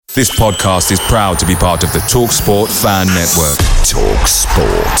This podcast is proud to be part of the TalkSport Fan Network.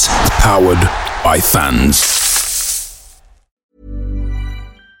 TalkSport. Powered by fans.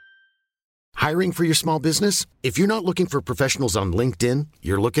 Hiring for your small business? If you're not looking for professionals on LinkedIn,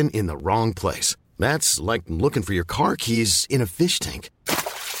 you're looking in the wrong place. That's like looking for your car keys in a fish tank.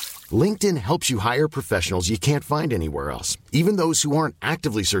 LinkedIn helps you hire professionals you can't find anywhere else, even those who aren't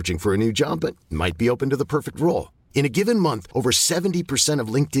actively searching for a new job but might be open to the perfect role. In a given month, over 70% of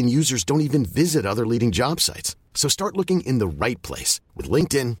LinkedIn users don't even visit other leading job sites. So start looking in the right place. With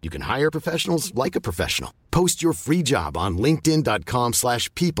LinkedIn, you can hire professionals like a professional. Post your free job on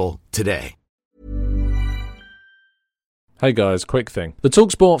linkedin.com/people today. Hey guys, quick thing. The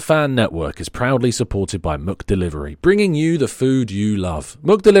TalkSport Fan Network is proudly supported by McDelivery, bringing you the food you love.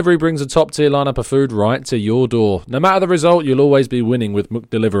 McDelivery brings a top-tier lineup of food right to your door. No matter the result, you'll always be winning with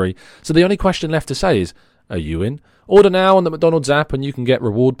McDelivery. So the only question left to say is, are you in? Order now on the McDonald's app and you can get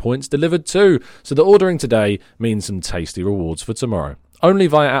reward points delivered too. So the ordering today means some tasty rewards for tomorrow. Only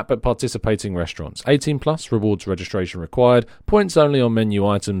via app at participating restaurants. 18 plus, rewards registration required. Points only on menu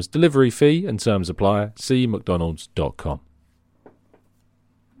items. Delivery fee and terms apply. See mcdonalds.com.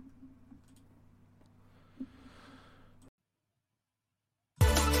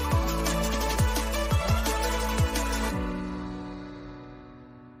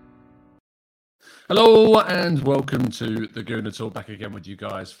 Hello and welcome to the Gooner Talk, back again with you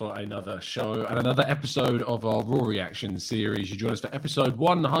guys for another show and another episode of our Raw Reaction series. You join us for episode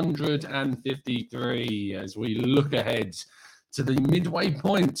 153 as we look ahead to the midway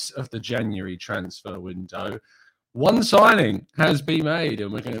point of the January transfer window. One signing has been made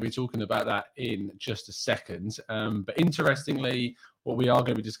and we're going to be talking about that in just a second. But interestingly, what we are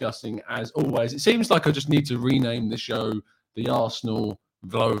going to be discussing, as always, it seems like I just need to rename the show the Arsenal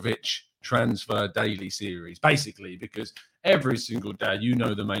Vlahovic Transfer Daily Series, basically, because every single day you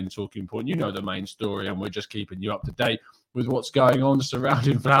know the main talking point, you know the main story, and we're just keeping you up to date with what's going on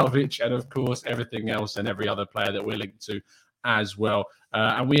surrounding Vlahovic and of course everything else and every other player that we're linked to as well,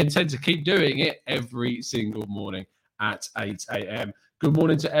 and we intend to keep doing it every single morning at 8 a.m. Good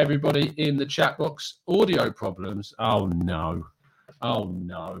morning to everybody in the chat box. Audio problems? Oh no.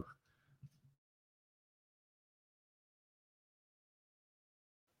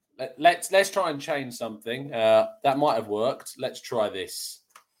 Let's try and change something. That might have worked. Let's try this.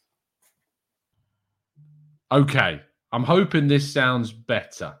 Okay. I'm hoping this sounds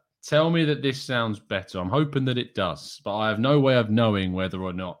better. Tell me that this sounds better. I'm hoping that it does, but I have no way of knowing whether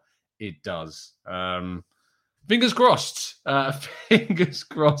or not it does. Fingers crossed. Fingers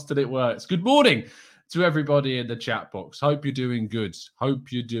crossed that it works. Good morning to everybody in the chat box. Hope you're doing good.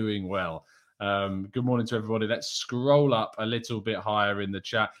 Hope you're doing well. Good morning to everybody. Let's scroll up a little bit higher in the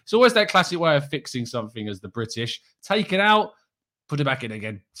chat. It's always that classic way of fixing something as the British. Take it out, put it back in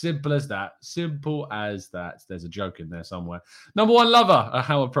again. Simple as that. Simple as that. There's a joke in there somewhere. Number one lover,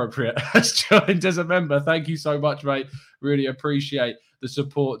 how appropriate, has joined as a member. Thank you so much, mate. Really appreciate the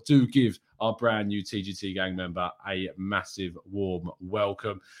support. Do give our brand new TGT gang member a massive warm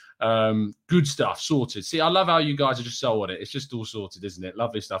welcome. Good stuff, sorted. See, I love how you guys are just so on it. It's just all sorted, isn't it?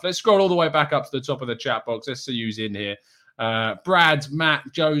 Lovely stuff. Let's scroll all the way back up to the top of the chat box. Let's see who's in here. Brad, Matt,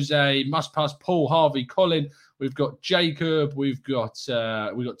 Jose, Muspass, Paul, Harvey, Colin. We've got Jacob. We've got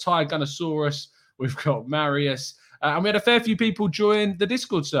Ty Gunnosaurus. We've got Marius. And we had a fair few people join the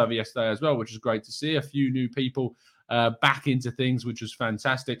Discord server yesterday as well, which was great to see. A few new people back into things, which was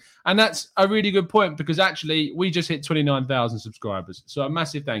fantastic. And that's a really good point because actually we just hit 29,000 subscribers. So a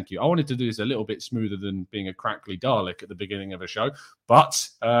massive thank you. I wanted to do this a little bit smoother than being a crackly Dalek at the beginning of a show. But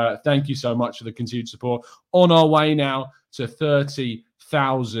thank you so much for the continued support. On our way now to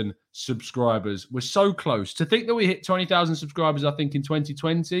 30,000 subscribers. We're so close. To think that we hit 20,000 subscribers, I think, in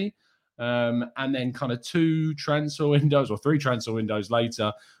 2020. And then kind of 2 transfer windows or 3 transfer windows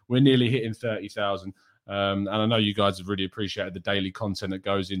later, we're nearly hitting 30,000. And I know you guys have really appreciated the daily content that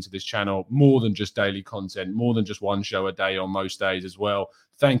goes into this channel, more than just daily content, more than just one show a day on most days as well.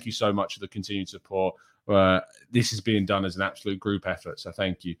 Thank you so much for the continued support. This is being done as an absolute group effort. So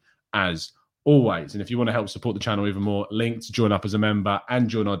thank you as always. And if you want to help support the channel even more, link to join up as a member and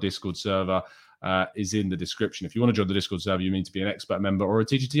join our Discord server is in the description. If you want to join the Discord server, you need to be an expert member or a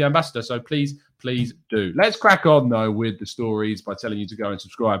TGT ambassador. So please do. Let's crack on, though, with the stories by telling you to go and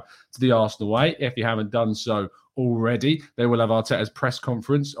subscribe to the Arsenal Way. If you haven't done so already, they will have Arteta's press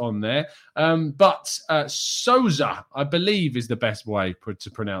conference on there. But Sousa, I believe, is the best way to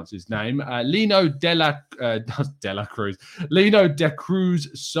pronounce his name. Lino de Cruz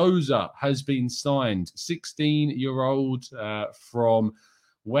Sousa has been signed. 16-year-old from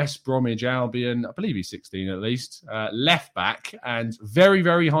West Bromwich Albion. I believe he's 16 at least. Left back and very,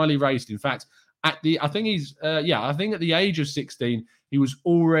 very highly rated. In fact, I think at the age of 16, he was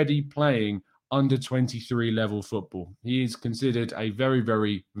already playing under 23 level football. He is considered a very,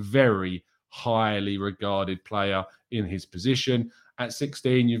 very, very highly regarded player in his position. At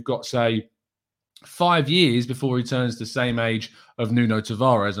 16, you've got, say, 5 years before he turns the same age of Nuno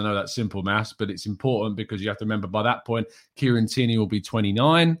Tavares. I know that's simple maths, but it's important because you have to remember by that point, Kieran Tierney will be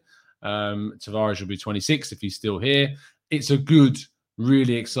 29. Tavares will be 26 if he's still here. It's a good,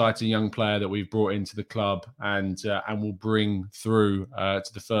 really exciting young player that we've brought into the club and will bring through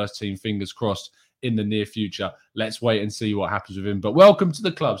to the first team, fingers crossed, in the near future. Let's wait and see what happens with him. But welcome to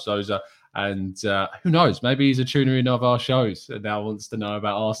the club, Sousa. And who knows, maybe he's a tuner in of our shows and now wants to know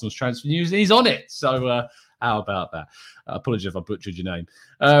about Arsenal's transfer news. He's on it. So how about that? Apologies if I butchered your name.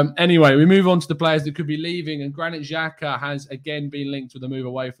 Anyway, we move on to the players that could be leaving. And Granit Xhaka has again been linked with a move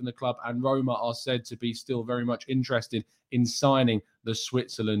away from the club. And Roma are said to be still very much interested in signing the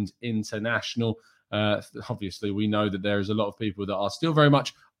Switzerland international. Obviously, we know that there is a lot of people that are still very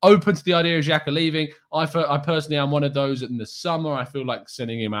much open to the idea of Xhaka leaving. I personally am one of those. In the summer, I feel like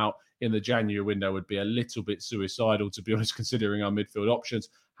sending him out in the January window would be a little bit suicidal, to be honest, considering our midfield options.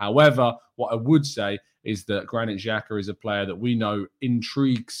 However, what I would say is that Granit Xhaka is a player that we know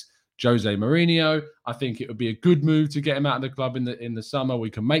intrigues Jose Mourinho. I think it would be a good move to get him out of the club in the summer.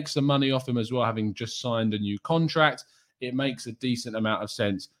 We can make some money off him as well, having just signed a new contract. It makes a decent amount of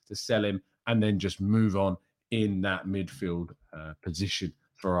sense to sell him and then just move on in that midfield position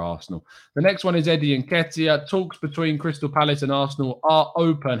for Arsenal. The next one is Eddie Nketiah. Talks between Crystal Palace and Arsenal are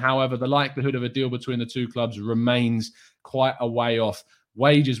open. However, the likelihood of a deal between the two clubs remains quite a way off.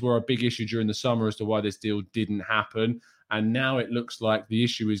 Wages were a big issue during the summer as to why this deal didn't happen. And now it looks like the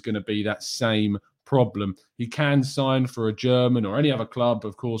issue is going to be that same problem. He can sign for a German or any other club,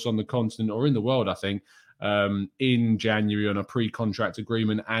 of course, on the continent or in the world, I think, in January on a pre-contract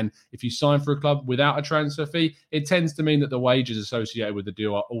agreement. And if you sign for a club without a transfer fee, it tends to mean that the wages associated with the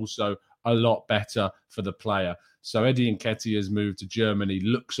deal are also a lot better for the player. So Eddie Nketiah's move to Germany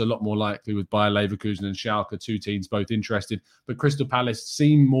looks a lot more likely with Bayer Leverkusen and Schalke, two teams both interested. But Crystal Palace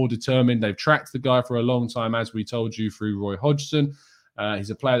seem more determined. They've tracked the guy for a long time, as we told you, through Roy Hodgson.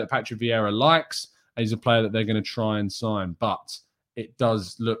 He's a player that Patrick Vieira likes. And he's a player that they're going to try and sign. But it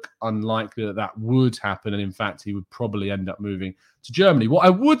does look unlikely that that would happen. And in fact, he would probably end up moving to Germany. What I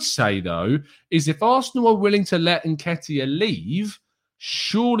would say, though, is if Arsenal are willing to let Nketiah leave,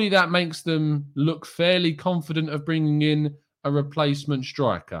 surely that makes them look fairly confident of bringing in a replacement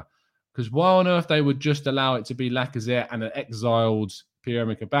striker. Because why on earth they would just allow it to be Lacazette and an exiled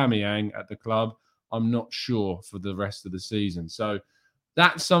Pierre-Emerick Aubameyang at the club, I'm not sure for the rest of the season. So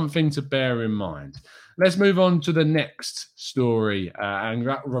that's something to bear in mind. Let's move on to the next story, and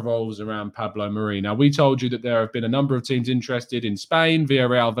that revolves around Pablo Mari. Now, we told you that there have been a number of teams interested in Spain,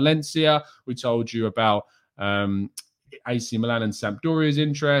 Villarreal, Valencia. We told you about AC Milan and Sampdoria's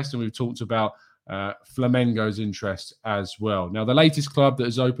interest, and we've talked about Flamengo's interest as well. Now, the latest club that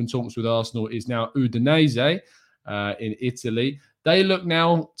has opened talks with Arsenal is now Udinese in Italy. They look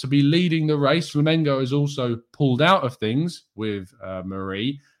now to be leading the race. Flamengo has also pulled out of things with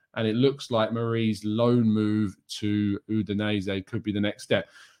Mari, and it looks like Mari's loan move to Udinese could be the next step.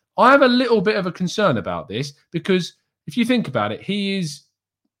 I have a little bit of a concern about this because if you think about it, he is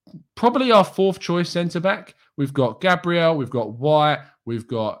probably our fourth choice centre-back. We've got Gabriel, we've got White, we've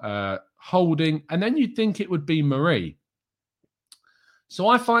got Holding, and then you'd think it would be Mari. So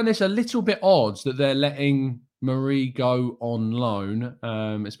I find this a little bit odd that they're letting Mari go on loan,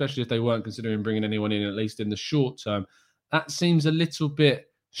 especially if they weren't considering bringing anyone in, at least in the short term. That seems a little bit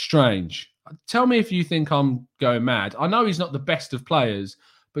strange. Tell me if you think I'm going mad. I know he's not the best of players,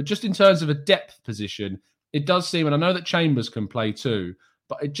 but just in terms of a depth position, it does seem, and I know that Chambers can play too,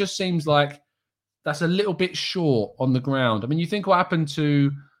 but it just seems like that's a little bit short on the ground. I mean, you think what happened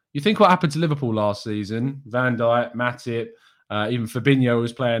to Liverpool last season? Van Dijk, Matip, even Fabinho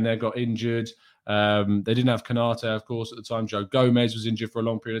was playing there, got injured. They didn't have Konate, of course, at the time. Joe Gomez was injured for a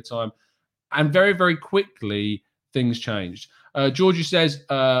long period of time. And very, very quickly, things changed. Georgie says,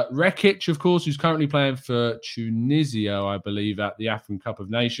 Rekic, of course, who's currently playing for Tunisia, I believe, at the African Cup of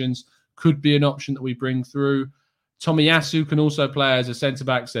Nations, could be an option that we bring through. Tomiyasu can also play as a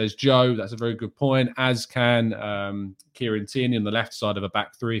centre-back, says Joe. That's a very good point, as can Kieran Tierney on the left side of a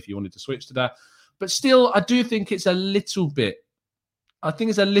back three if you wanted to switch to that. But still, I do think it's a little bit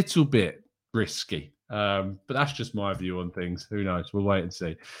risky. But that's just my view on things. Who knows? We'll wait and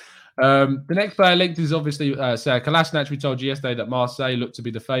see. The next player linked is obviously Sead Kolasinac. We told you yesterday that Marseille looked to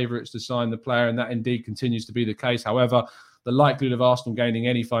be the favourites to sign the player, and that indeed continues to be the case. However, the likelihood of Arsenal gaining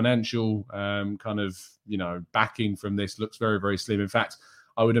any financial backing from this looks very, very slim. In fact,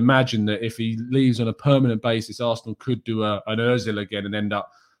 I would imagine that if he leaves on a permanent basis, Arsenal could do an Ozil again and end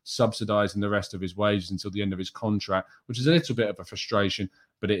up subsidising the rest of his wages until the end of his contract, which is a little bit of a frustration,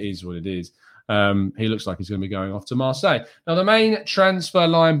 but it is what it is. He looks like he's going to be going off to Marseille. Now, the main transfer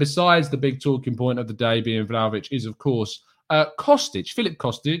line, besides the big talking point of the day being Vlahovic, is, of course, Kostic, Philip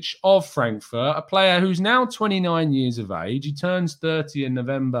Kostic of Frankfurt, a player who's now 29 years of age. He turns 30 in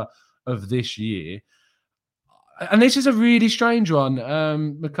November of this year. And this is a really strange one.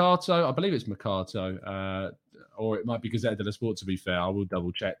 Mercato, I believe it's Mercato, or it might be Gazzetta dello Sport, to be fair. I will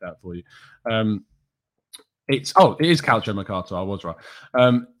double check that for you. It is Calcio Mercato. I was right.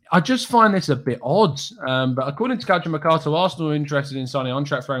 I just find this a bit odd. But according to Calcio Mercato, Arsenal are interested in signing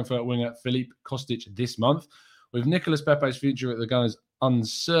on-track Frankfurt winger Philip Kostic this month. With Nicolas Pepe's future at the Gunners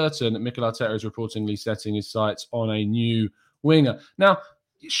uncertain, Mikel Arteta is reportedly setting his sights on a new winger. Now,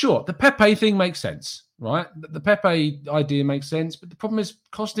 sure, the Pepe thing makes sense, right? The Pepe idea makes sense, but the problem is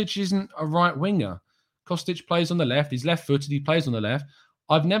Kostic isn't a right winger. Kostic plays on the left. He's left-footed. He plays on the left.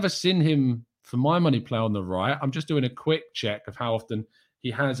 I've never seen him, for my money, play on the right. I'm just doing a quick check of how often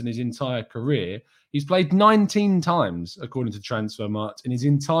he has in his entire career. He's played 19 times, according to Transfermarkt, in his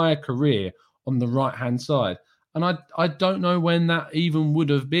entire career on the right-hand side. And I don't know when that even would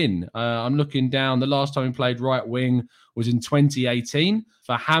have been. I'm looking down. The last time he played right wing was in 2018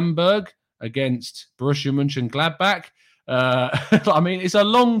 for Hamburg against Borussia Mönchengladbach. I mean, it's a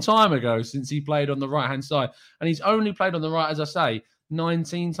long time ago since he played on the right-hand side. And he's only played on the right, as I say,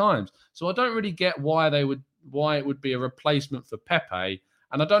 19 times. So I don't really get why it would be a replacement for Pepe.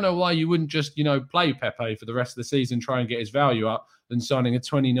 And I don't know why you wouldn't just, play Pepe for the rest of the season, try and get his value up, than signing a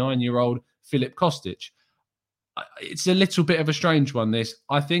 29-year-old Philip Kostic. It's a little bit of a strange one, this.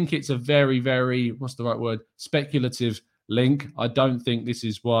 I think it's a very, very, speculative link. I don't think this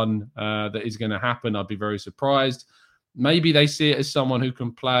is one that is going to happen. I'd be very surprised. Maybe they see it as someone who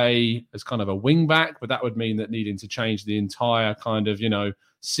can play as kind of a wing-back, but that would mean that needing to change the entire kind of,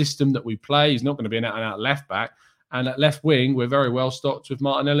 system that we play. He's not going to be an out-and-out left-back. And at left wing, we're very well stocked with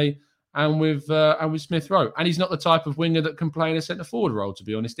Martinelli and with Smith Rowe. And he's not the type of winger that can play in a centre-forward role, to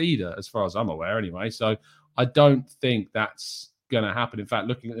be honest, either, as far as I'm aware anyway. So I don't think that's going to happen. In fact,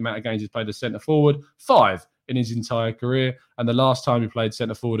 looking at the amount of games he's played as centre-forward, 5 in his entire career. And the last time he played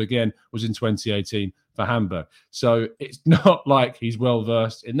centre-forward again was in 2018 for Hamburg. So it's not like he's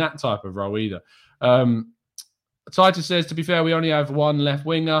well-versed in that type of role either. Titus says, to be fair, we only have one left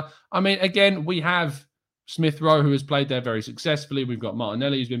winger. I mean, again, we have Smith Rowe, who has played there very successfully. We've got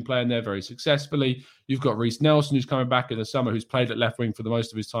Martinelli, who's been playing there very successfully. You've got Reece Nelson, who's coming back in the summer, who's played at left wing for the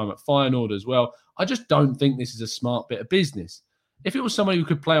most of his time at Feyenoord as well. I just don't think this is a smart bit of business. If it was somebody who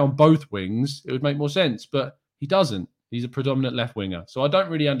could play on both wings, it would make more sense, but he doesn't. He's a predominant left winger. So I don't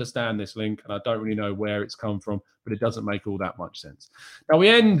really understand this link, and I don't really know where it's come from, but it doesn't make all that much sense. Now, we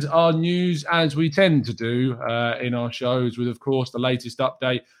end our news, as we tend to do in our shows, with, of course, the latest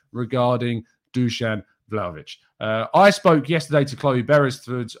update regarding Dusan Vlahovic. I spoke yesterday to Chloe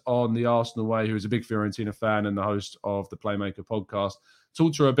Beresford on the Arsenal Way, who is a big Fiorentina fan and the host of the Playmaker podcast.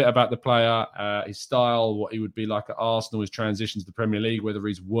 Talked to her a bit about the player, his style, what he would be like at Arsenal, his transition to the Premier League, whether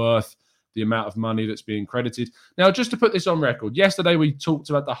he's worth the amount of money that's being credited. Now, just to put this on record, yesterday we talked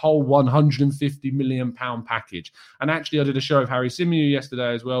about the whole £150 million package. And actually, I did a show of Harry Symeou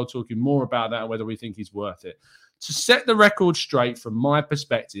yesterday as well, talking more about that and whether we think he's worth it. To set the record straight, from my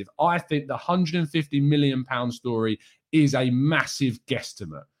perspective, I think the £150 million story is a massive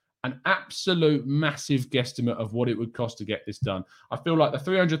guesstimate. An absolute massive guesstimate of what it would cost to get this done. I feel like the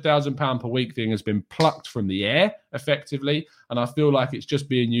 £300,000 per week thing has been plucked from the air, effectively, and I feel like it's just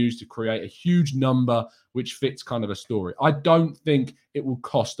being used to create a huge number which fits kind of a story. I don't think it will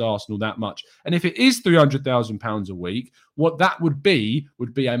cost Arsenal that much. And if it is £300,000 a week, what that would be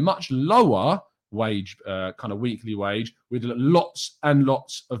a much lower wage, kind of weekly wage, with lots and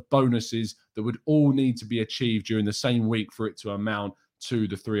lots of bonuses that would all need to be achieved during the same week for it to amount to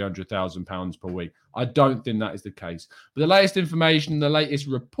the £300,000 per week. I don't think that is the case. But the latest information, the latest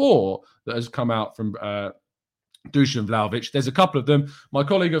report that has come out from Dusan Vlahovic, there's a couple of them. My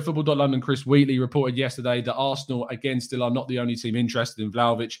colleague at Football.London, Chris Wheatley, reported yesterday that Arsenal, again, still are not the only team interested in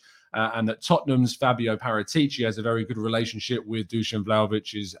Vlahovic. and that Tottenham's Fabio Paratici has a very good relationship with Dusan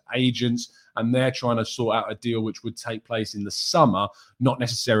Vlahovic's agents, and they're trying to sort out a deal which would take place in the summer, not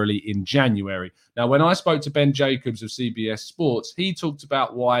necessarily in January. Now, when I spoke to Ben Jacobs of CBS Sports, he talked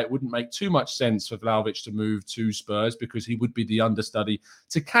about why it wouldn't make too much sense for Vlahovic to move to Spurs, because he would be the understudy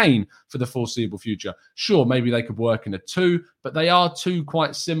to Kane for the foreseeable future. Sure, maybe they could work in a two, but they are two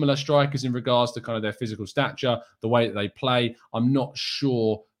quite similar strikers in regards to kind of their physical stature, the way that they play. I'm not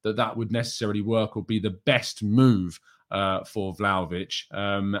sure that would necessarily work or be the best move for Vlahovic.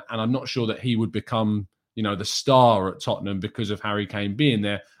 And I'm not sure that he would become, the star at Tottenham because of Harry Kane being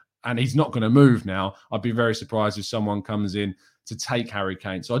there. And he's not going to move now. I'd be very surprised if someone comes in to take Harry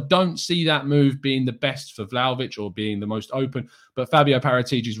Kane. So I don't see that move being the best for Vlahovic or being the most open. But Fabio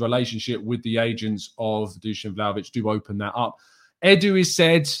Paratici's relationship with the agents of Dusan Vlahovic do open that up. Edu is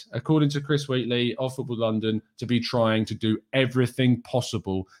said, according to Chris Wheatley of Football London, to be trying to do everything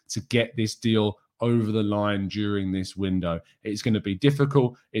possible to get this deal over the line during this window. It's going to be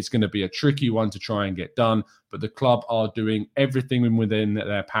difficult. It's going to be a tricky one to try and get done, but the club are doing everything within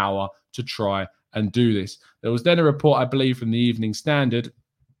their power to try and do this. There was then a report, I believe, from the Evening Standard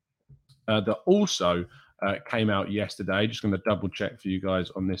that also came out yesterday. Just going to double check for you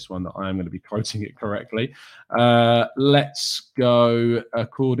guys on this one that I am going to be quoting it correctly. Let's go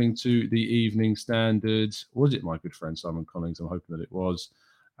according to the Evening Standard. Was it my good friend Simon Collins? I'm hoping that it was.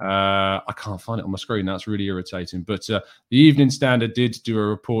 I can't find it on my screen. That's really irritating. But the Evening Standard did do a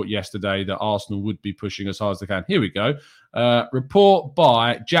report yesterday that Arsenal would be pushing as hard as they can. Here we go. Report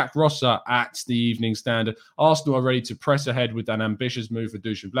by Jack Rosser at the Evening Standard. Arsenal are ready to press ahead with an ambitious move for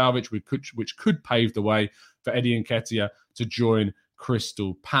Dusan Vlahovic, which could pave the way for Eddie Nketiah to join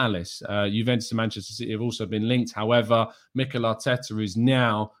Crystal Palace. Juventus and Manchester City have also been linked. However, Mikel Arteta is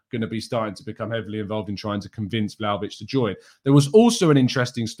now going to be starting to become heavily involved in trying to convince Vlahovic to join. There was also an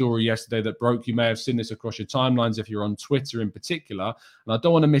interesting story yesterday that broke. You may have seen this across your timelines if you're on Twitter in particular. And I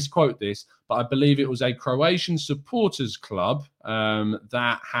don't want to misquote this, but I believe it was a Croatian supporters club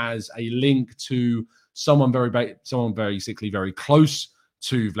that has a link to someone very basically very close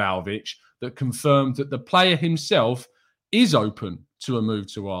to Vlahovic that confirmed that the player himself is open to a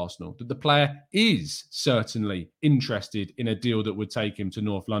move to Arsenal, that the player is certainly interested in a deal that would take him to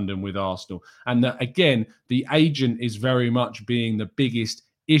North London with Arsenal. And that, again, the agent is very much being the biggest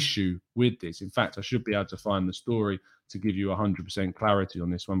issue with this. In fact, I should be able to find the story to give you 100% clarity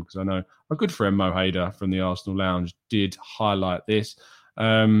on this one, because I know a good friend, Mo Hader from the Arsenal Lounge, did highlight this.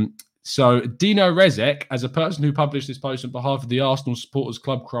 So Dino Rezek, as a person who published this post on behalf of the Arsenal Supporters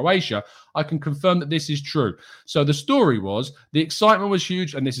Club Croatia, I can confirm that this is true. So the story was, the excitement was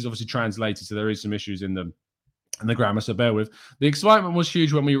huge, and this is obviously translated, so there is some issues in the grammar, so bear with. The excitement was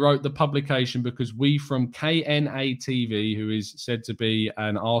huge when we wrote the publication, because we from KNA TV, who is said to be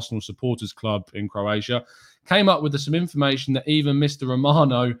an Arsenal Supporters Club in Croatia, came up with some information that even Mr.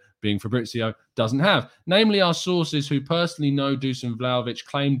 Romano, being Fabrizio, doesn't have. Namely, our sources who personally know Dusan Vlahovic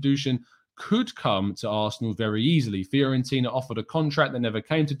claim Dusan could come to Arsenal very easily. Fiorentina offered a contract that never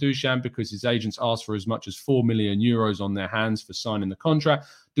came to Dusan because his agents asked for as much as 4 million euros on their hands for signing the contract.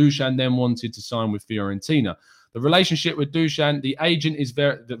 Dusan then wanted to sign with Fiorentina. The relationship with Dusan,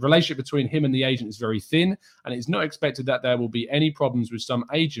 the relationship between him and the agent is very thin, and it's not expected that there will be any problems with some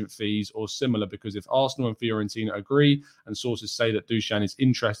agent fees or similar, because if Arsenal and Fiorentina agree, and sources say that Dusan is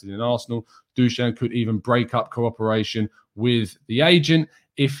interested in Arsenal, Dusan could even break up cooperation with the agent.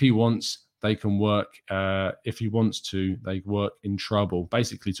 If he wants, they can work. If he wants to, they work in trouble.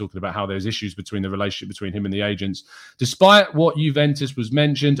 Basically talking about how there's issues between the relationship between him and the agents. Despite what Juventus was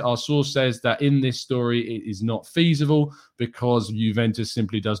mentioned, our source says that in this story, it is not feasible because Juventus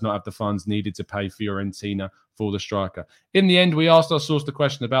simply does not have the funds needed to pay Fiorentina for the striker. In the end, we asked our source the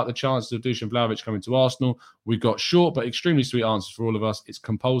question about the chances of Dusan Vlahovic coming to Arsenal. We got short but extremely sweet answers for all of us. It's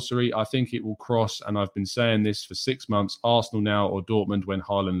compulsory. I think it will cross, and I've been saying this for 6 months, Arsenal now or Dortmund when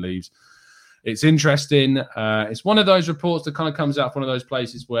Haaland leaves. It's interesting. It's one of those reports that kind of comes out from one of those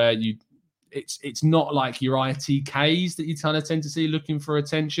places where it's not like your ITKs that you kind of tend to see looking for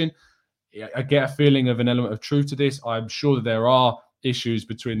attention. I get a feeling of an element of truth to this. I'm sure that there are issues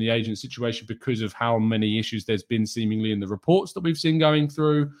between the agent situation because of how many issues there's been seemingly in the reports that we've seen going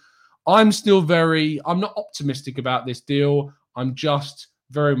through. I'm not optimistic about this deal. I'm just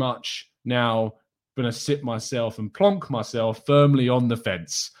very much now going to sit myself and plonk myself firmly on the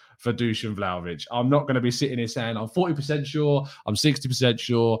fence for Dusan Vlahovic. I'm not going to be sitting here saying I'm 40% sure, I'm 60%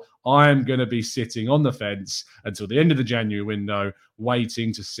 sure. I'm going to be sitting on the fence until the end of the January window,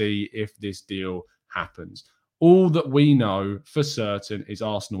 waiting to see if this deal happens. All that we know for certain is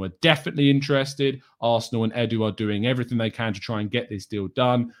Arsenal are definitely interested. Arsenal and Edu are doing everything they can to try and get this deal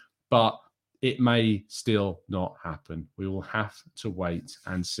done. but it may still not happen. We will have to wait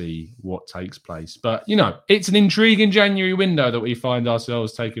and see what takes place. But, it's an intriguing January window that we find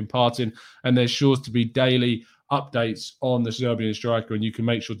ourselves taking part in, and there's sure to be daily updates on the Serbian striker, and you can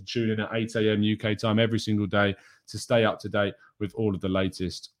make sure to tune in at 8 a.m. UK time every single day to stay up to date with all of the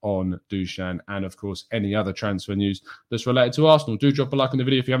latest on Dusan and, of course, any other transfer news that's related to Arsenal. Do drop a like on the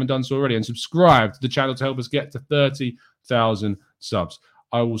video if you haven't done so already, and subscribe to the channel to help us get to 30,000 subs.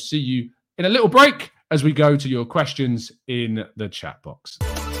 I will see you in a little break as we go to your questions in the chat box.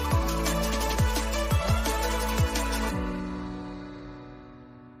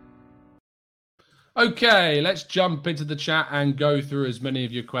 Okay, let's jump into the chat and go through as many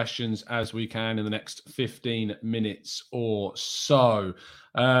of your questions as we can in the next 15 minutes or so.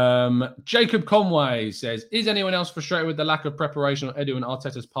 Jacob Conway says, is anyone else frustrated with the lack of preparation on Edu and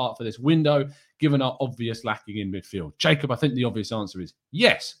Arteta's part for this window, given our obvious lacking in midfield? Jacob, I think the obvious answer is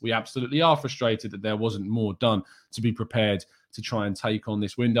yes, we absolutely are frustrated that there wasn't more done to be prepared to try and take on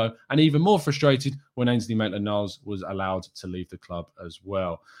this window, and even more frustrated when Ainsley Maitland-Niles was allowed to leave the club as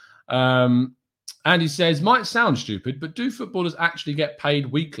well. Andy says, might sound stupid, but do footballers actually get paid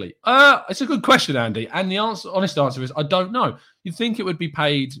weekly? It's a good question, Andy. And the honest answer is, I don't know. You'd think it would be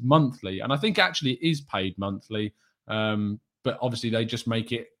paid monthly. And I think actually it is paid monthly. But obviously they just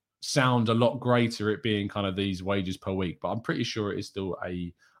make it sound a lot greater, it being kind of these wages per week. But I'm pretty sure it is still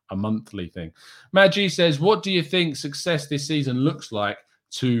a monthly thing. Matt G says, what do you think success this season looks like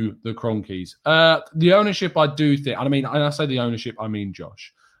to the Cronkies? The ownership, I do think, and I say the ownership, I mean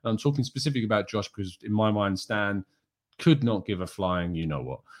Josh. I'm talking specifically about Josh because in my mind, Stan could not give a flying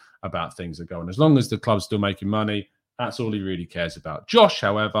you-know-what about things that go on. As long as the club's still making money, that's all he really cares about. Josh,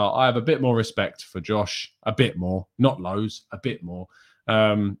 however, I have a bit more respect for Josh. A bit more. Not loads. A bit more.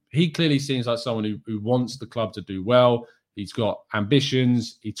 He clearly seems like someone who wants the club to do well. He's got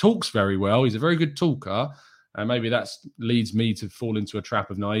ambitions. He talks very well. He's a very good talker. And maybe that leads me to fall into a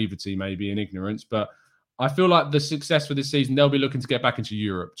trap of naivety, maybe, and ignorance. But I feel like the success for this season, they'll be looking to get back into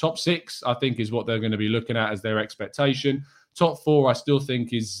Europe. Top 6, I think, is what they're going to be looking at as their expectation. Top 4, I still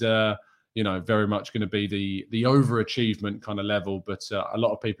think is, very much going to be the overachievement kind of level. But a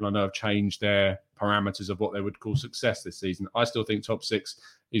lot of people I know have changed their parameters of what they would call success this season. I still think top 6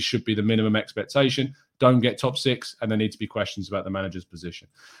 should be the minimum expectation. Don't get top 6, and there need to be questions about the manager's position.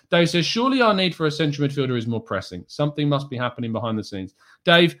 Dave says, surely our need for a central midfielder is more pressing. Something must be happening behind the scenes.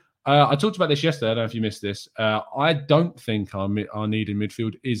 Dave, I talked about this yesterday. I don't know if you missed this. I don't think our need in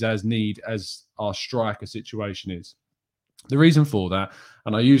midfield is as need as our striker situation is. The reason for that,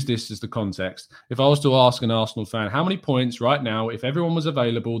 and I use this as the context, if I was to ask an Arsenal fan, how many points right now, if everyone was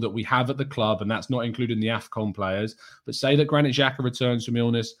available that we have at the club, and that's not including the AFCON players, but say that Granit Xhaka returns from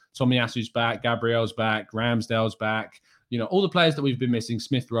illness, Tomiyasu's back, Gabriel's back, Ramsdale's back, all the players that we've been missing,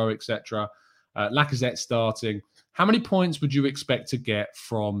 Smith Rowe, etc., Lacazette starting. How many points would you expect to get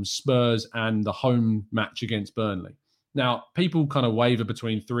from Spurs and the home match against Burnley? Now, people kind of waver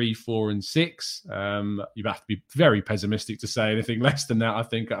between 3, 4, and 6. You have to be very pessimistic to say anything less than that, I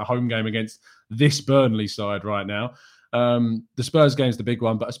think, at a home game against this Burnley side right now. The Spurs game's the big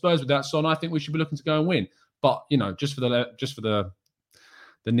one, but a Spurs without Son, I think we should be looking to go and win. But, just for the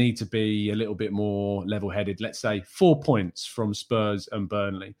need to be a little bit more level-headed, let's say 4 points from Spurs and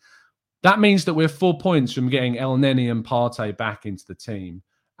Burnley. That means that we're 4 points from getting El Neni and Partey back into the team.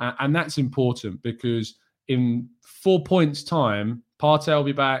 And that's important because in 4 points' time, Partey will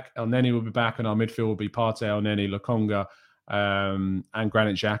be back, El Neni will be back, and our midfield will be Partey, El Neni, Lokonga, and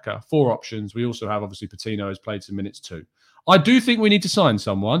Granit Xhaka. 4 options. We also have, obviously, Patino has played some minutes too. I do think we need to sign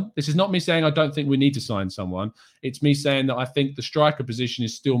someone. This is not me saying I don't think we need to sign someone. It's me saying that I think the striker position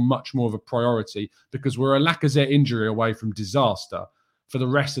is still much more of a priority because we're a Lacazette injury away from disaster for the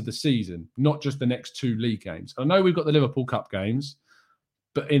rest of the season, not just the next 2 league games. I know we've got the Liverpool Cup games,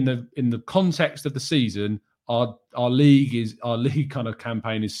 but in the context of the season, our league kind of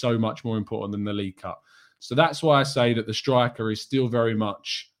campaign is so much more important than the League Cup. So that's why I say that the striker is still very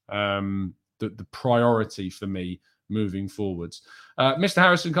much the priority for me moving forwards. Mr.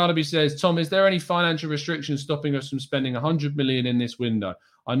 Harrison Carnaby says, Tom, is there any financial restrictions stopping us from spending 100 million in this window?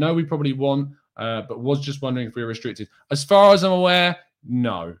 I know we probably want, but was just wondering if we're restricted. As far as I'm aware,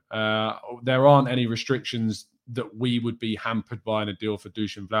 no. There aren't any restrictions that we would be hampered by in a deal for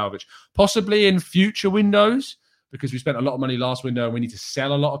Dusan Vlahovic. Possibly in future windows, because we spent a lot of money last window and we need to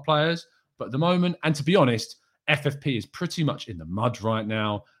sell a lot of players. But at the moment, and to be honest, FFP is pretty much in the mud right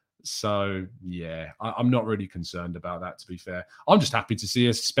now. So, yeah, I'm not really concerned about that, to be fair. I'm just happy to see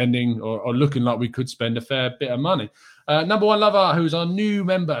us spending or looking like we could spend a fair bit of money. Number One Lover, who's our new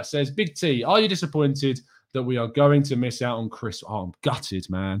member, says, Big T, are you disappointed that we are going to miss out on Chris. Oh, I'm gutted,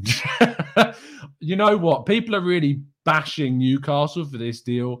 man. You know what? People are really bashing Newcastle for this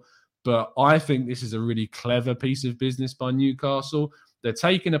deal, but I think this is a really clever piece of business by Newcastle. They're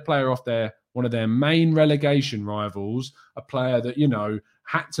taking a player off one of their main relegation rivals, a player that,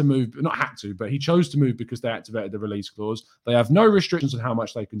 had to move, not had to, but he chose to move because they activated the release clause. They have no restrictions on how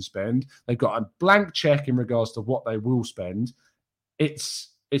much they can spend. They've got a blank check in regards to what they will spend. It's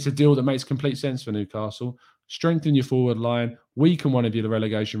a deal that makes complete sense for Newcastle. Strengthen your forward line, weaken one of your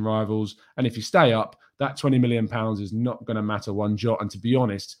relegation rivals, and if you stay up, that £20 million is not going to matter one jot. And to be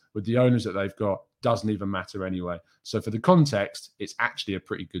honest, with the owners that they've got, doesn't even matter anyway. So for the context, it's actually a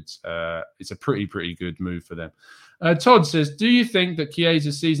pretty good. It's a pretty good move for them. Todd says, do you think that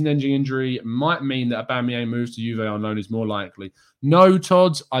Chiesa's season-ending injury might mean that Aubameyang moves to Juve on loan is more likely? No,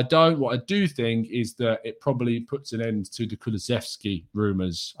 Todd, I don't. What I do think is that it probably puts an end to the Kulusevski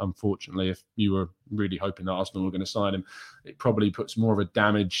rumours, unfortunately. If you were really hoping that Arsenal were going to sign him, it probably puts more of a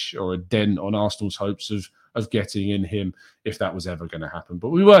damage or a dent on Arsenal's hopes of getting in him if that was ever going to happen. But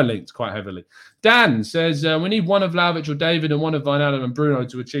we were linked quite heavily. Dan says, we need one of Vlahovic or David and one of Wijnaldum and Bruno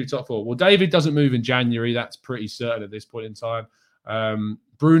to achieve top four. Well, David doesn't move in January. That's pretty certain at this point in time.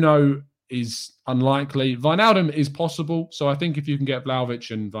 Bruno is unlikely. Wijnaldum is possible. So I think if you can get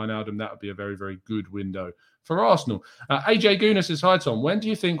Vlahovic and Wijnaldum, that would be a very, very good window for Arsenal. AJ Guna says, hi, Tom. When do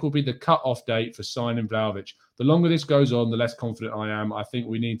you think will be the cut-off date for signing Vlahovic? The longer this goes on, the less confident I am. I think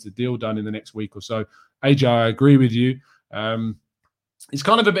we need the deal done in the next week or so. AJ, I agree with you. It's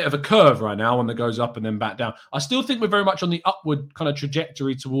kind of a bit of a curve right now, one that goes up and then back down. I still think we're very much on the upward kind of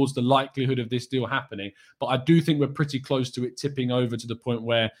trajectory towards the likelihood of this deal happening. But I do think we're pretty close to it tipping over to the point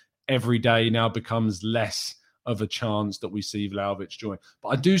where every day now becomes less of a chance that we see Vlahovic join. But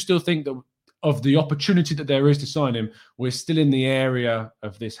I do still think that of the opportunity that there is to sign him, we're still in the area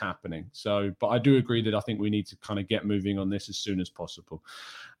of this happening. So, but I do agree that I think we need to kind of get moving on this as soon as possible.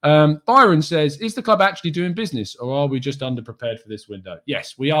 Byron says, is the club actually doing business or are we just underprepared for this window?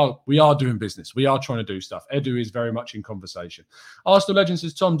 Yes, we are doing business. We are trying to do stuff. Edu is very much in conversation. Arsenal Legend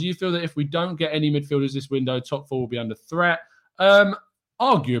says, Tom, do you feel that if we don't get any midfielders this window, top four will be under threat?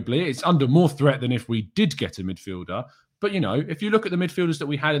 Arguably, it's under more threat than if we did get a midfielder. But, if you look at the midfielders that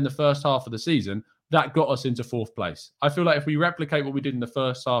we had in the first half of the season, that got us into fourth place. I feel like if we replicate what we did in the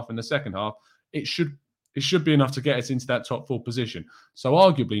first half and the second half, it should be enough to get us into that top four position. So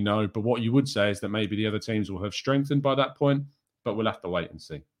arguably no, but what you would say is that maybe the other teams will have strengthened by that point, but we'll have to wait and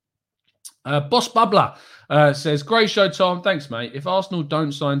see. Boss Bubbler says, great show, Tom. Thanks, mate. If Arsenal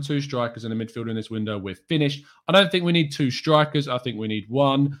don't sign two strikers and a midfielder in this window, we're finished. I don't think we need two strikers. I think we need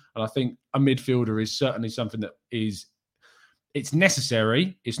one. And I think a midfielder is certainly something that it's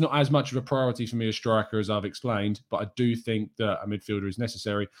necessary. It's not as much of a priority for me as striker as I've explained, but I do think that a midfielder is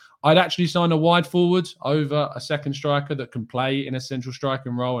necessary. I'd actually sign a wide forward over a second striker that can play in a central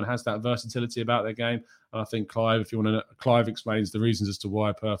striking role and has that versatility about their game. And I think Clive explains the reasons as to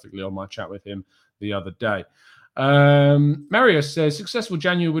why perfectly on my chat with him the other day. Marius says, successful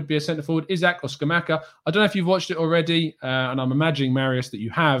January would be a centre forward, Isaac or Scamacca. I don't know if you've watched it already, and I'm imagining, Marius, that you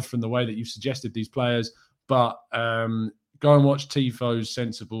have from the way that you've suggested these players, but go and watch Tifo's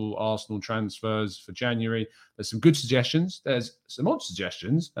sensible Arsenal transfers for January. There's some good suggestions. There's some odd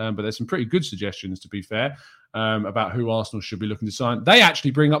suggestions, but there's some pretty good suggestions, to be fair, about who Arsenal should be looking to sign. They actually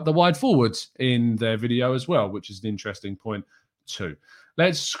bring up the wide forwards in their video as well, which is an interesting point too.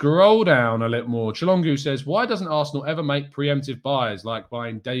 Let's scroll down a little more. Chalongu says, why doesn't Arsenal ever make preemptive buys like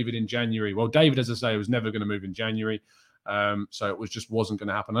buying David in January? Well, David, as I say, was never going to move in January, so it just wasn't going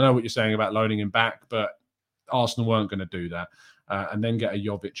to happen. I know what you're saying about loaning him back, but Arsenal weren't going to do that and then get a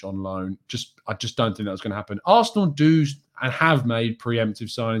Jovic on loan. I just don't think that was going to happen. Arsenal do and have made preemptive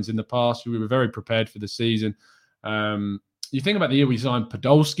signings in the past. We were very prepared for the season. You think about the year we signed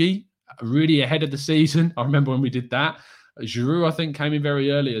Podolski really ahead of the season. I remember when we did that. Giroud, I think, came in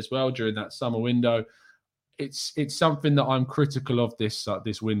very early as well during that summer window. It's something that I'm critical of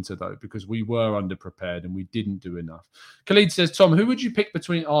this winter, though, because we were underprepared and we didn't do enough. Khalid says, Tom, who would you pick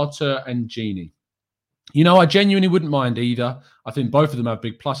between Artur and Gini? I genuinely wouldn't mind either. I think both of them have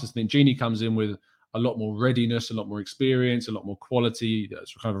big pluses. I think Gini comes in with a lot more readiness, a lot more experience, a lot more quality.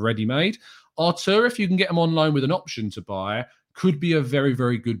 That's kind of ready-made. Artur, if you can get him on loan with an option to buy, could be a very,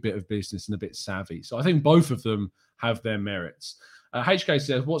 very good bit of business and a bit savvy. So I think both of them have their merits. HK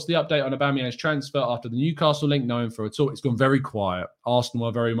says, what's the update on Aubameyang's transfer after the Newcastle link? No info at all. It's gone very quiet. Arsenal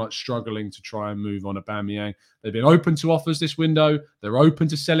are very much struggling to try and move on Aubameyang. They've been open to offers this window. They're open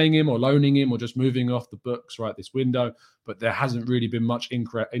to selling him or loaning him or just moving off the books right this window. But there hasn't really been much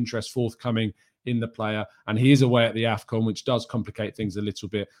interest forthcoming in the player. And he is away at the AFCON, which does complicate things a little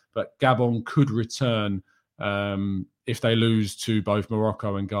bit. But Gabon could return If they lose to both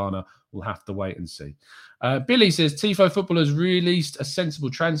Morocco and Ghana, we'll have to wait and see. Billy says, Tifo footballers released a sensible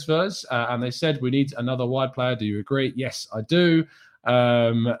transfers, and they said we need another wide player. Do you agree? Yes, I do.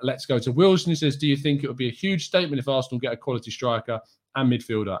 Let's go to Wilson, who says, do you think it would be a huge statement if Arsenal get a quality striker and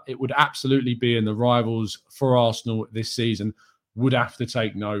midfielder? It would absolutely be, in the rivals for Arsenal this season would have to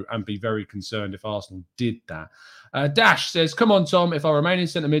take note and be very concerned if Arsenal did that. Dash says, come on, Tom, if our remaining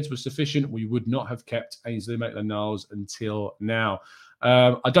centre mids were sufficient, we would not have kept Ainsley Maitland-Niles until now.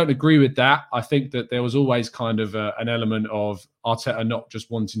 I don't agree with that. I think that there was always kind of an element of Arteta not just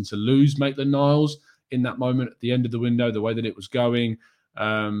wanting to lose Maitland-Niles in that moment at the end of the window, the way that it was going.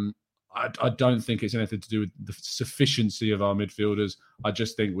 I don't think it's anything to do with the sufficiency of our midfielders. I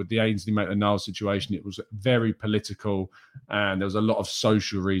just think with the Ainsley Maitland-Niles situation, it was very political and there was a lot of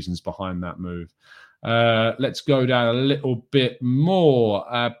social reasons behind that move. Let's go down a little bit more.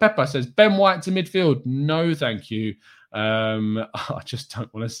 Pepper says, Ben White to midfield. No, thank you. I just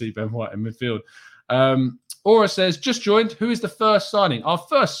don't want to see Ben White in midfield. Aura says, just joined. Who is the first signing? Our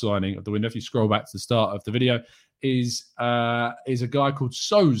first signing of the window, if you scroll back to the start of the video, is a guy called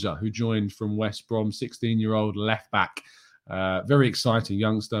Sousa, who joined from West Brom, 16-year-old left back. Very exciting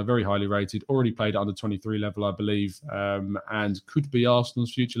youngster, very highly rated, already played at under 23 level, I believe, and could be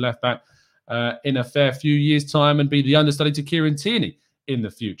Arsenal's future left back in a fair few years' time and be the understudy to Kieran Tierney in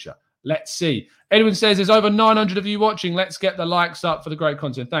the future. Let's see. Edwin says there's over 900 of you watching. Let's get the likes up for the great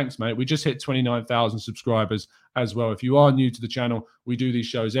content. Thanks, mate. We just hit 29,000 subscribers as well. If you are new to the channel, we do these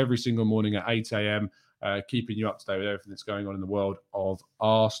shows every single morning at 8 a.m., keeping you up to date with everything that's going on in the world of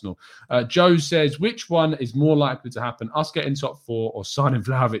Arsenal. Joe says, which one is more likely to happen? Us getting top four or signing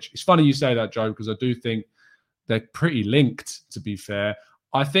Vlahovic? It's funny you say that, Joe, because I do think they're pretty linked, to be fair.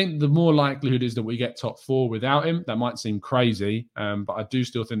 I think the more likelihood is that we get top four without him. That might seem crazy, but I do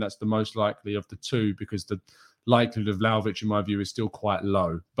still think that's the most likely of the two because the likelihood of Vlahovic, in my view, is still quite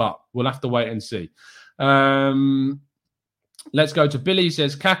low. But we'll have to wait and see. Let's go to Billy. He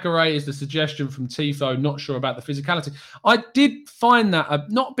says, Kakare is the suggestion from Tifo. Not sure about the physicality. I did find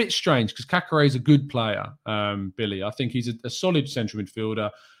that not a bit strange because Kakare is a good player, Billy. I think he's a solid central midfielder.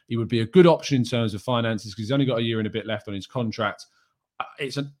 He would be a good option in terms of finances because he's only got a year and a bit left on his contract.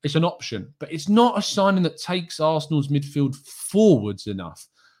 It's an option, but it's not a signing that takes Arsenal's midfield forwards enough,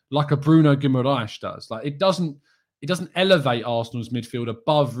 like a Bruno Guimaraes does. Like it doesn't elevate Arsenal's midfield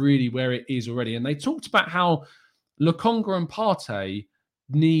above really where it is already. And they talked about how Lokonga and Partey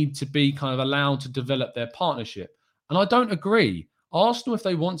need to be kind of allowed to develop their partnership. And I don't agree. Arsenal, if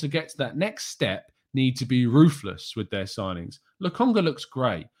they want to get to that next step, need to be ruthless with their signings. Lokonga looks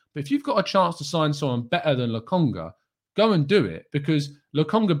great, but if you've got a chance to sign someone better than Lokonga, go and do it, because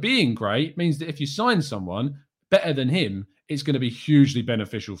Lokonga being great means that if you sign someone better than him, it's going to be hugely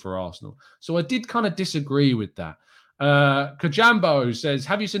beneficial for Arsenal. So I did kind of disagree with that. Kajambo says,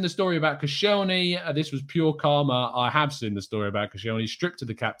 have you seen the story about Koscielny? This was pure karma. I have seen the story about Koscielny, stripped of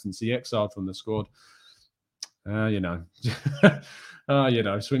the captaincy, exiled from the squad. Swings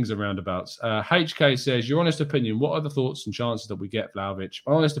and roundabouts. HK says, your honest opinion, what are the thoughts and chances that we get Vlahovic?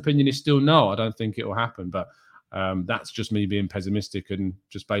 My honest opinion is still no. I don't think it will happen, but that's just me being pessimistic and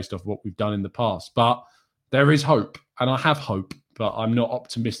just based off what we've done in the past. But there is hope, and I have hope, but I'm not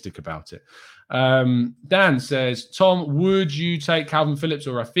optimistic about it. Dan says, Tom, would you take Calvin Phillips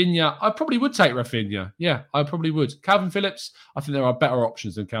or Rafinha? I probably would take Rafinha. Yeah, I probably would. Calvin Phillips, I think there are better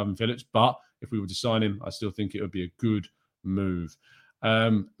options than Calvin Phillips, but if we were to sign him, I still think it would be a good move.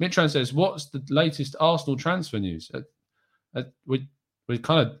 Mitran says, what's the latest Arsenal transfer news? We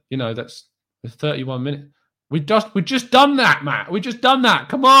kind of, that's 31 minutes. We just done that, Matt. We just done that.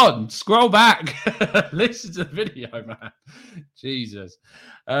 Come on, scroll back. Listen to the video, man. Jesus.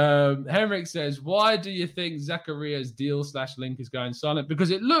 Henrik says, why do you think Zacharia's deal/link is going silent?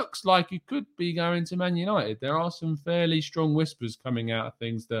 Because it looks like he could be going to Man United. There are some fairly strong whispers coming out of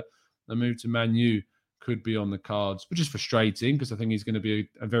things that the move to Man U could be on the cards, which is frustrating because I think he's going to be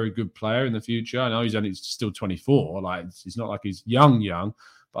a very good player in the future. I know he's only still 24. Like, it's not like he's young.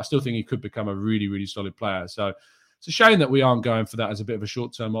 But I still think he could become a really, really solid player. So it's a shame that we aren't going for that as a bit of a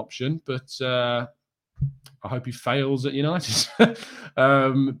short-term option. But I hope he fails at United.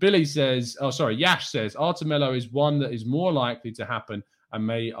 Billy says, Yash says, Artemelo is one that is more likely to happen and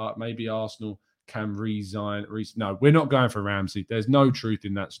maybe Arsenal can resign. No, we're not going for Ramsey. There's no truth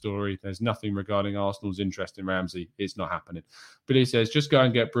in that story. There's nothing regarding Arsenal's interest in Ramsey. It's not happening. Billy says, just go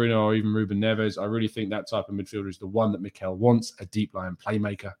and get Bruno or even Ruben Neves. I really think that type of midfielder is the one that Mikel wants, a deep line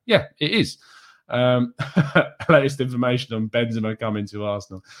playmaker. Yeah, it is. Latest information on Benzema coming to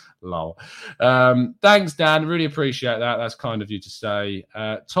Arsenal. Lol. Thanks, Dan. Really appreciate that. That's kind of you to say.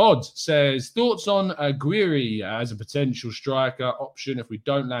 Todd says, thoughts on Aguirre as a potential striker option if we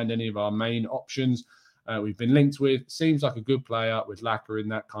don't land any of our main options we've been linked with. Seems like a good player with Lacquer in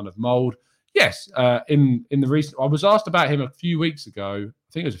that kind of mould. Yes, in the recent... I was asked about him a few weeks ago.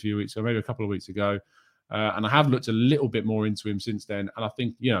 I think it was a few weeks ago, maybe a couple of weeks ago. And I have looked a little bit more into him since then. And I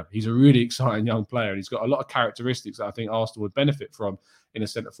think, he's a really exciting young player. And he's got a lot of characteristics that I think Arsenal would benefit from in a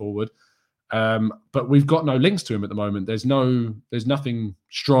centre forward. But we've got no links to him at the moment. There's nothing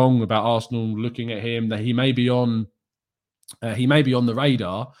strong about Arsenal looking at him. That he may be on the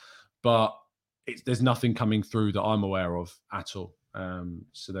radar, but there's nothing coming through that I'm aware of at all.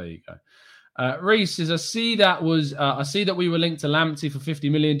 So there you go. Reese says, I see that we were linked to Lamptey for 50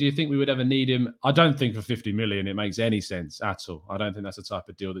 million. Do you think we would ever need him? I don't think for 50 million it makes any sense at all. I don't think that's the type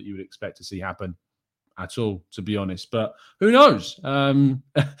of deal that you would expect to see happen at all, to be honest. But who knows?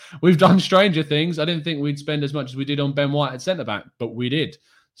 We've done stranger things. I didn't think we'd spend as much as we did on Ben White at centre-back, but we did.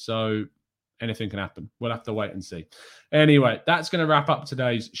 So anything can happen. We'll have to wait and see. Anyway, that's going to wrap up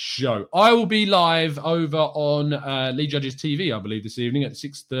today's show. I will be live over on Lee Judges TV, I believe, this evening at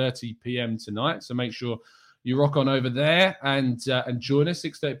 6:30 p.m. tonight. So make sure you rock on over there and join us,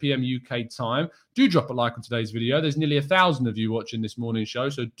 6:30 p.m. UK time. Do drop a like on today's video. There's nearly 1,000 of you watching this morning's show.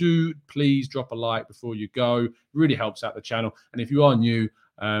 So do please drop a like before you go. It really helps out the channel. And if you are new,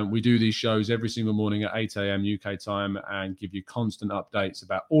 we do these shows every single morning at 8 a.m. UK time and give you constant updates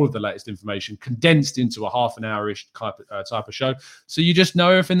about all of the latest information condensed into a half an hour-ish type of show. So you just know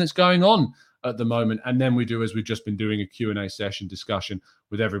everything that's going on at the moment. And then we do, as we've just been doing, a Q&A session discussion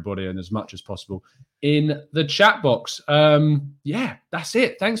with everybody and as much as possible in the chat box. That's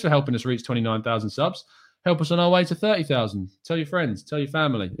it. Thanks for helping us reach 29,000 subs. Help us on our way to 30,000. Tell your friends, tell your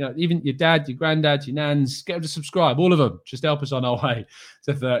family, even your dad, your granddad, your nans, get them to subscribe, all of them. Just help us on our way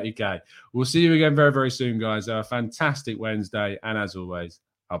to 30K. We'll see you again very, very soon, guys. Have a fantastic Wednesday. And as always,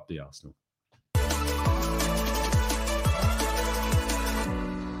 up the Arsenal.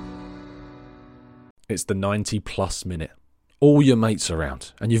 It's the 90-plus minute. All your mates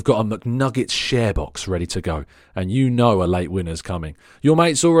around, and you've got a McNuggets share box ready to go, and you know a late winner's coming. Your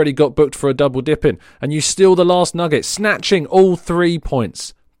mate's already got booked for a double dipping, and you steal the last nugget, snatching all 3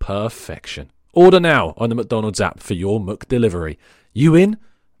 points. Perfection. Order now on the McDonald's app for your McDelivery. You in?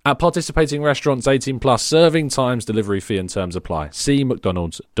 At participating restaurants, 18 plus, serving times, delivery fee and terms apply. See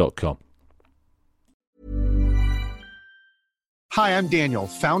mcdonalds.com. Hi, I'm Daniel,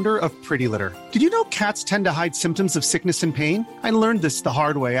 founder of Pretty Litter. Did you know cats tend to hide symptoms of sickness and pain? I learned this the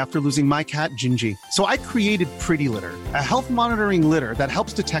hard way after losing my cat, Gingy. So I created Pretty Litter, a health monitoring litter that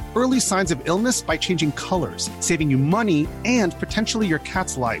helps detect early signs of illness by changing colors, saving you money and potentially your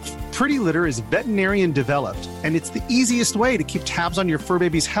cat's life. Pretty Litter is veterinarian developed, and it's the easiest way to keep tabs on your fur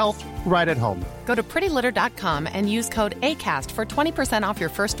baby's health right at home. Go to prettylitter.com and use code ACAST for 20% off your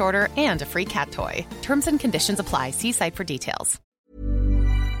first order and a free cat toy. Terms and conditions apply. See site for details.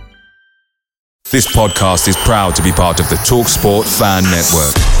 This podcast is proud to be part of the TalkSport Fan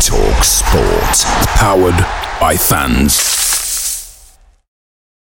Network. TalkSport. Powered by fans.